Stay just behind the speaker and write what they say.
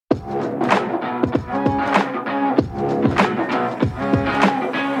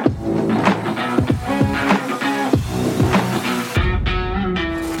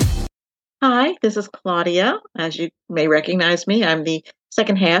This is Claudia. As you may recognize me, I'm the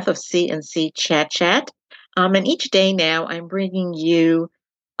second half of C and C Chat Chat. And each day now, I'm bringing you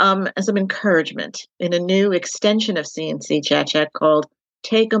some encouragement in a new extension of C and C Chat Chat called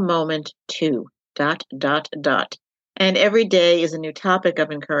 "Take a Moment to dot dot dot." And every day is a new topic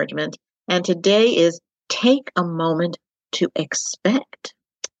of encouragement. And today is take a moment to expect.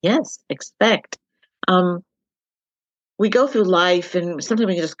 Yes, expect. Um, we go through life and sometimes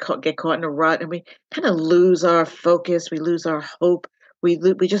we can just get caught in a rut and we kind of lose our focus. We lose our hope. We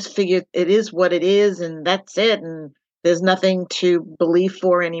just figure it is what it is and that's it. And there's nothing to believe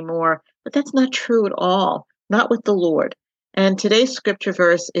for anymore. But that's not true at all, not with the Lord. And today's scripture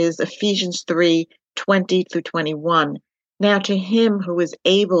verse is Ephesians 3:20 through 21. Now to him who is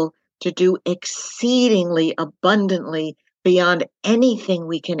able to do exceedingly abundantly beyond anything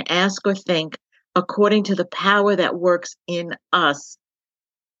we can ask or think, according to the power that works in us.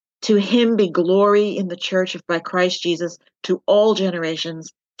 To him be glory in the church by Christ Jesus to all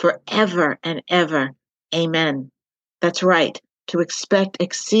generations forever and ever. Amen. That's right. To expect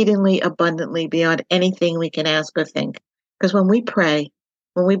exceedingly abundantly beyond anything we can ask or think. Because when we pray,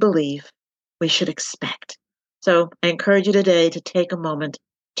 when we believe, we should expect. So I encourage you today to take a moment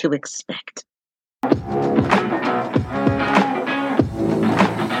to expect.